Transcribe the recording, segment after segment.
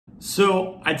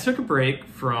So I took a break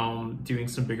from doing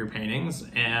some bigger paintings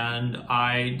and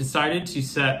I decided to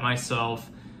set myself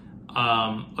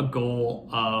a goal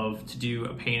to do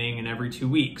a painting in every 2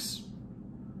 weeks.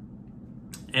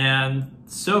 And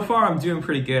so far I'm doing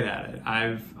pretty good at it.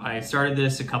 I started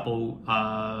this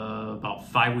about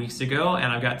 5 weeks ago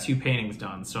and I've got 2 paintings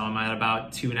done. So I'm at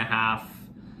about two and a half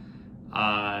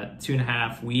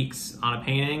weeks on a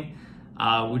painting,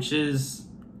 which is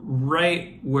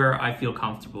right where I feel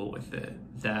comfortable with it,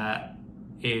 that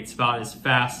it's about as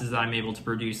fast as I'm able to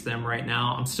produce them right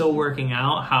now. I'm still working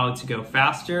out how to go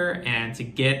faster and to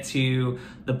get to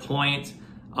the point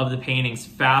of the paintings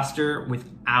faster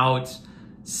without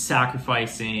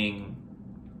sacrificing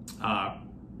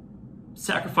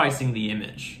the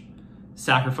image,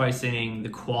 sacrificing the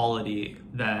quality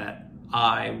that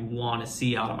I want to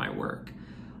see out of my work.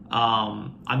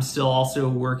 I'm still also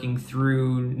working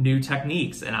through new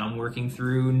techniques and I'm working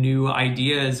through new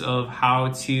ideas of how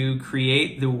to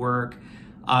create the work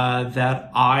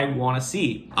that I want to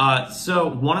see. So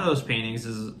one of those paintings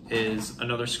is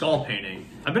another skull painting.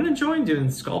 I've been enjoying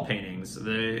doing skull paintings.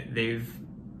 They've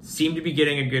seemed to be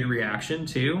getting a good reaction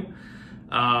too,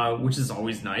 which is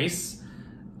always nice.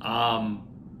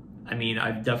 I mean,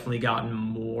 I've definitely gotten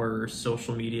more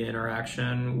social media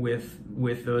interaction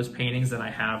with those paintings than I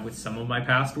have with some of my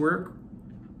past work,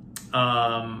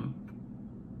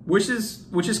 which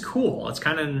is cool. It's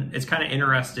kind of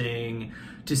interesting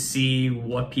to see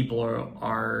what people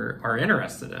are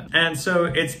interested in, and so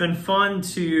it's been fun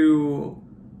to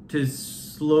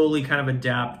slowly kind of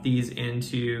adapt these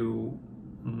into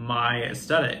my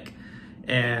aesthetic,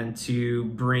 and to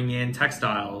bring in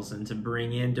textiles and to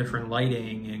bring in different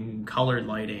lighting and colored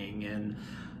lighting and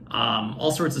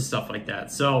all sorts of stuff like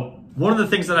that. So one of the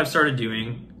things that I've started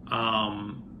doing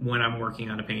when I'm working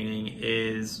on a painting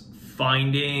is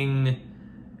finding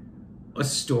a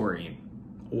story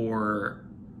or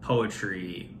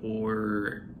poetry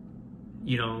or,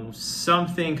 you know,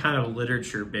 something kind of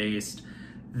literature based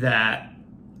that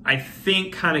I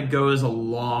think kind of goes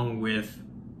along with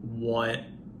what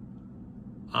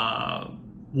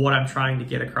I'm trying to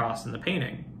get across in the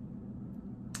painting.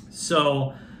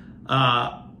 So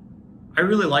I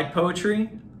really like poetry.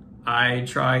 I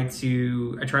try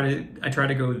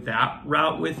to go that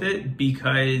route with it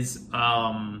because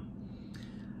I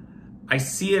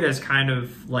see it as kind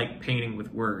of like painting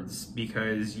with words,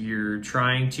 because you're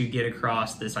trying to get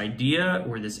across this idea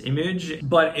or this image,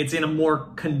 but it's in a more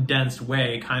condensed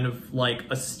way, kind of like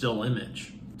a still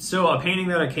image. So a painting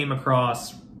that I came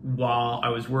across while I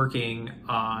was working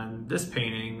on this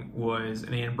painting was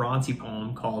an Anne Bronte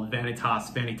poem called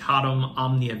Vanitas Vanitatum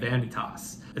Omnia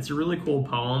Vanitas. It's a really cool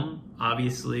poem,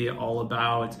 obviously all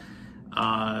about,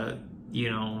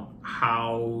 you know,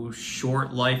 how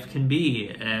short life can be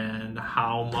and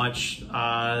how much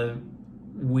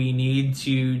we need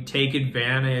to take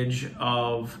advantage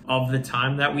of the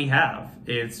time that we have.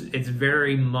 It's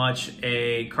very much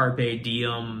a carpe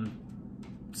diem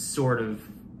sort of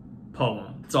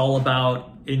poem. It's all about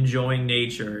enjoying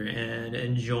nature and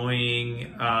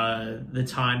enjoying the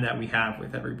time that we have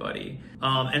with everybody.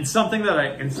 And something that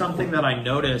I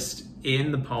noticed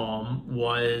in the poem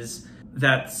was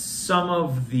that some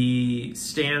of the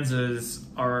stanzas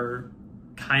are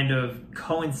kind of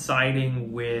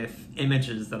coinciding with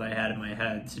images that I had in my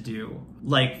head to do.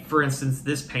 Like, for instance,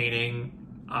 this painting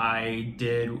I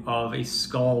did of a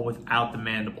skull without the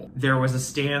mandible. There was a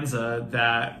stanza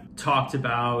that talked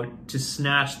about to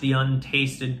snatch the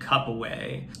untasted cup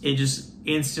away. It just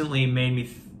instantly made me,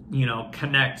 you know,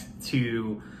 connect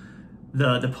to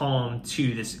the poem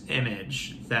to this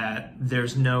image, that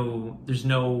there's no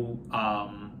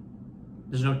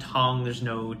tongue, there's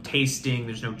no tasting,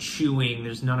 there's no chewing,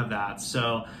 there's none of that.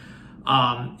 So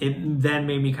it then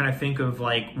made me kind of think of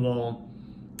like, well,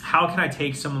 how can I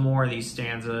take some more of these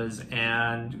stanzas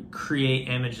and create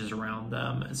images around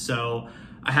them? So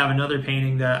I have another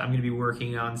painting that I'm going to be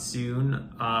working on soon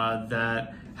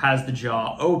that has the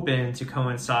jaw open to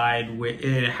coincide with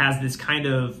it. Has this kind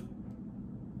of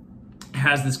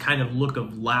look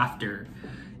of laughter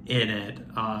in it,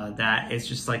 that it's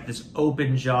just like this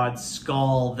open-jawed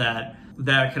skull that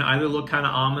can either look kind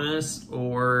of ominous,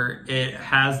 or it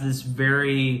has this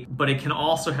but it can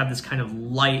also have this kind of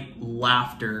light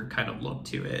laughter kind of look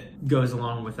to it. Goes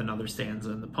along with another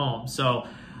stanza in the poem. So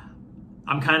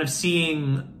I'm kind of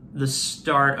seeing the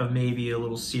start of maybe a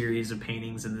little series of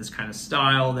paintings in this kind of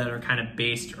style that are kind of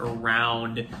based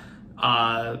around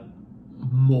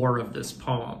more of this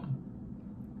poem,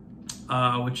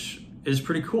 which is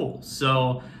pretty cool.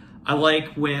 So I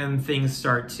like when things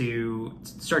start to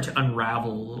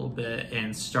unravel a little bit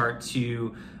and start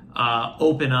to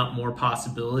open up more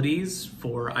possibilities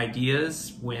for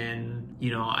ideas when,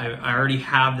 you know, I already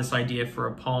have this idea for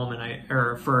a poem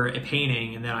or for a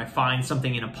painting, and then I find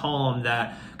something in a poem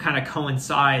that kind of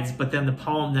coincides, but then the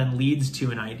poem then leads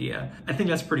to an idea. I think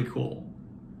that's pretty cool.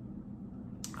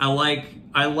 I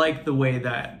like the way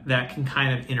that can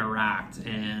kind of interact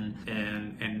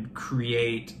and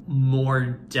create more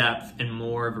depth and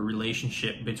more of a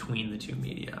relationship between the two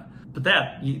media.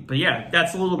 But yeah,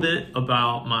 that's a little bit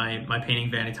about my painting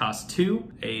Vanitas II,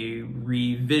 a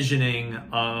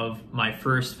revisioning of my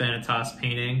first Vanitas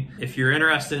painting. If you're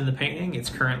interested in the painting, it's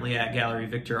currently at Gallery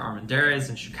Victor Armendariz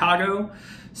in Chicago,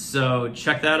 so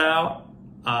check that out.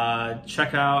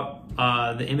 Check out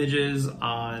the images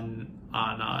on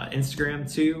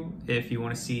Instagram too, if you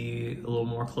want to see a little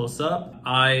more close up.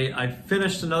 I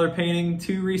finished another painting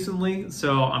too recently,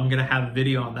 so I'm gonna have a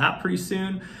video on that pretty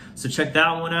soon. So check that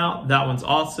one out. That one's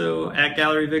also at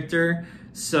Gallery Victor.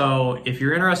 So if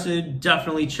you're interested,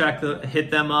 definitely hit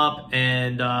them up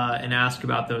and ask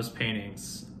about those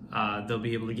paintings. They'll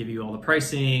be able to give you all the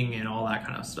pricing and all that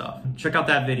kind of stuff. Check out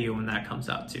that video when that comes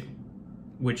out too,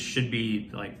 which should be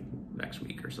like next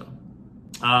week or so.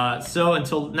 So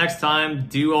until next time,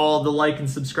 do all the like and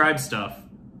subscribe stuff.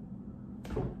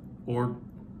 Or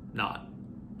not.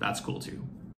 That's cool too.